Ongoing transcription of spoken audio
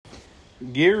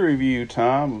Gear review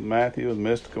time with Matthew with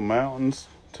Mystical Mountains.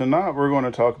 Tonight we're going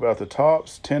to talk about the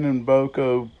Tops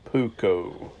Tenenboko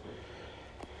Puko.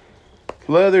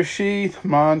 Leather sheath,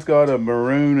 mine's got a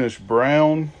maroonish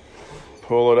brown.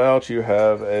 Pull it out, you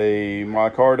have a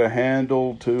micarta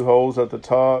handle, 2 holes at the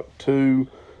top, 2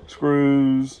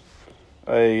 screws,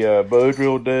 a bow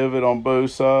drill divot on both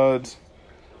sides.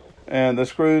 And the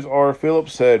screws are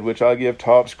Phillips head, which I give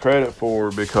Tops credit for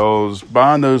because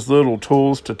buying those little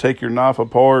tools to take your knife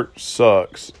apart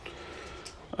sucks.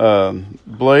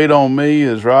 Blade on me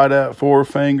is right at 4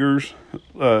 fingers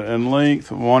in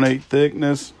length, 1/8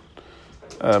 thickness.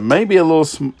 Maybe a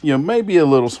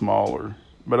little smaller,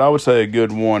 but I would say a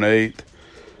good 1/8.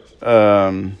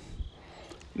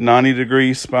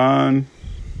 90-degree spine,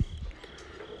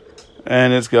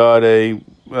 and it's got a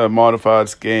modified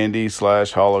Scandi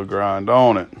 / hollow grind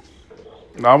on it.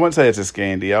 I wouldn't say it's a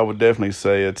Scandi. I would definitely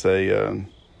say it's it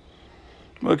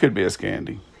could be a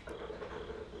Scandi.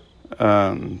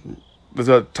 It's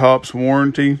got Tops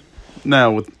warranty.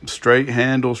 Now, with straight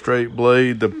handle, straight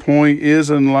blade, the point is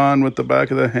in line with the back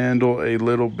of the handle a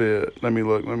little bit. Let me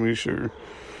be sure.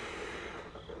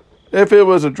 If it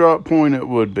was a drop point, it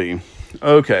would be.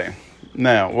 Okay.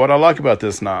 Now, what I like about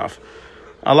this knife,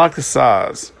 I like the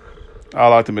size. I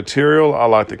like the material. I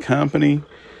like the company.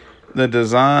 The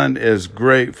design is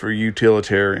great for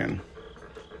utilitarian.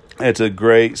 It's a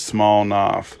great small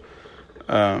knife.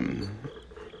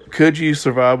 Could you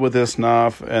survive with this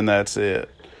knife and that's it?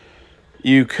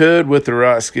 You could with the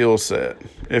right skill set.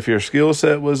 If your skill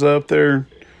set was up there,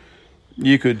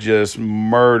 you could just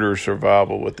murder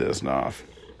survival with this knife.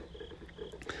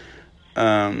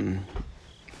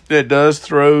 It does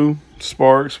throw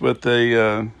sparks with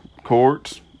the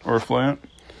quartz or flint.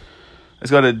 It's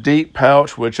got a deep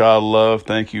pouch, which I love.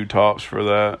 Thank you, Tops, for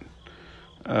that.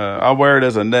 I wear it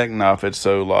as a neck knife. It's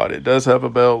so light. It does have a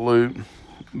belt loop.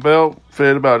 Belt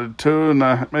fit about a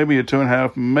 2.5, maybe a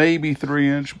 2.5, maybe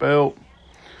 3-inch belt.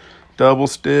 Double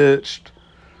stitched.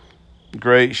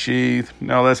 Great sheath.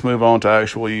 Now let's move on to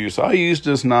actual use. I used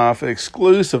this knife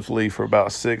exclusively for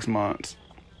about 6 months.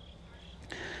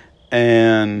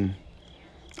 And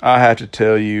I have to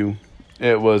tell you,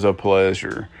 it was a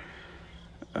pleasure.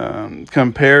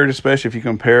 Especially if you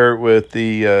compare it with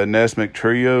the Nesmic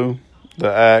Trio,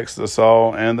 the axe, the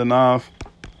saw, and the knife,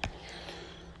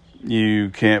 you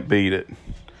can't beat it.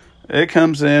 It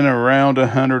comes in around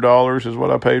 $100 is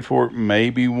what I paid for it.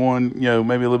 Maybe maybe a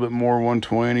little bit more,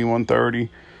 120, 130,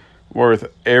 worth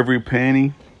every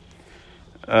penny.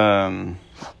 Mine's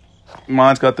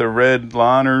got the red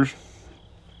liners.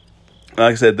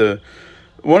 Like I said,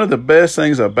 one of the best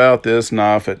things about this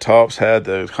knife that Tops had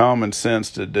the common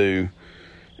sense to do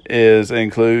is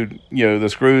include, the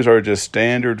screws are just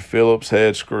standard Phillips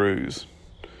head screws.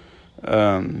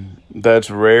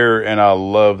 That's rare, and I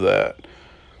love that.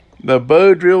 The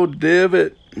bow drill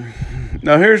divot.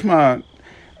 Now,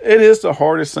 it is the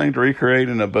hardest thing to recreate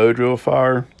in a bow drill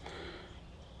fire.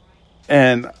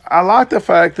 And I like the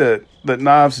fact that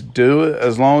knives do it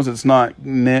as long as it's not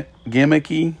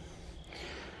gimmicky.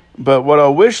 But what I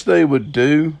wish they would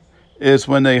do is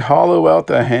when they hollow out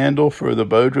the handle for the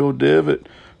bow drill divot,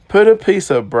 put a piece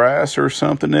of brass or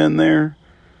something in there,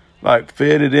 like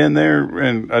fit it in there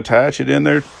and attach it in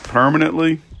there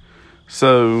permanently.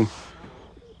 So,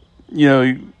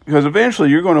 because eventually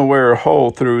you're going to wear a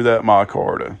hole through that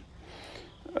micarta.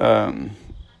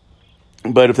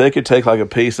 But if they could take like a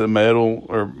piece of metal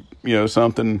or,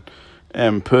 something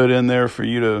and put in there for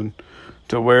you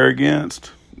to wear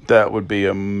against, that would be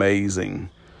amazing.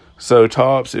 So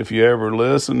Tops, if you ever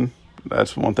listen,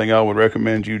 that's one thing I would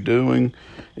recommend you doing,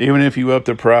 even if you up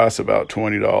the price about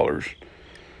 $20.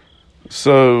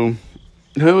 So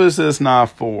who is this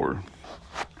knife for?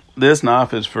 This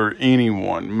knife is for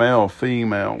anyone, male,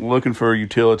 female, looking for a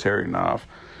utilitarian knife.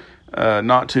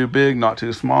 Not too big, not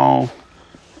too small.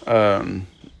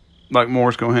 Like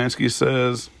Morris Kohansky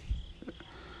says,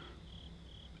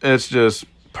 it's just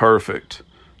perfect.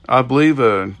 I believe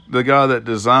the guy that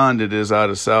designed it is out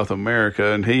of South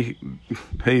America, and he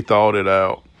thought it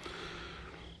out.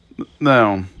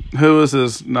 Now, who is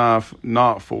this knife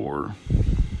not for?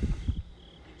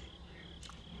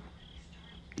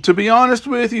 To be honest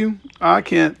with you, I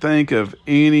can't think of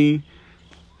any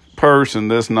person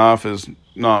this knife is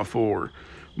not for.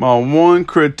 My one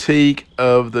critique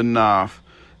of the knife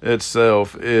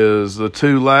itself is the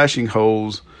 2 lashing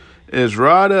holes is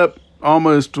right up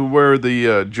almost to where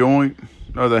the joint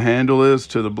or the handle is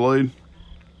to the blade,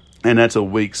 and that's a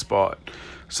weak spot.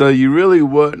 So you really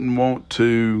wouldn't want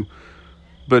to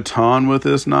baton with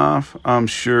this knife. I'm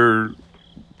sure,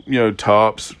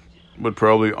 Tops would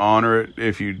probably honor it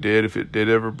if it did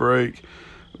ever break.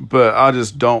 But I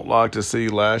just don't like to see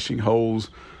lashing holes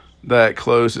that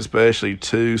close, especially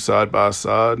two side by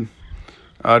side.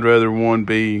 I'd rather one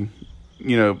be,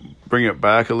 bring it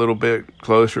back a little bit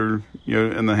closer,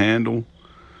 in the handle.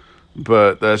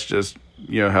 But that's just,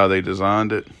 how they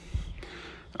designed it.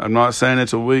 I'm not saying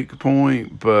it's a weak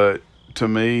point, but to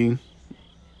me,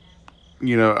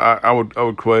 I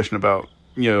would question about,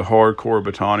 hardcore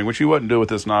batoning, which you wouldn't do with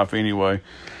this knife anyway.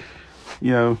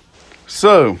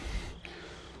 So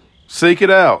seek it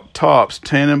out. Tops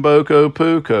Tanimboco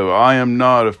Puco. I am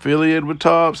not affiliated with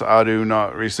Tops. I do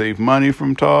not receive money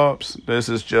from Tops. This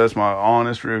is just my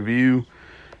honest review,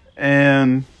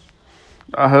 and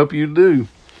I hope you do.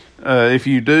 If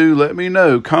you do, let me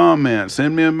know. Comment.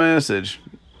 Send me a message.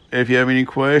 If you have any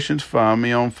questions, find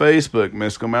me on Facebook,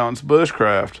 Mystical Mountains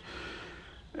Bushcraft,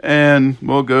 and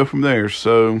we'll go from there.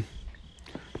 So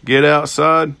get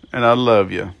outside, and I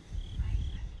love you.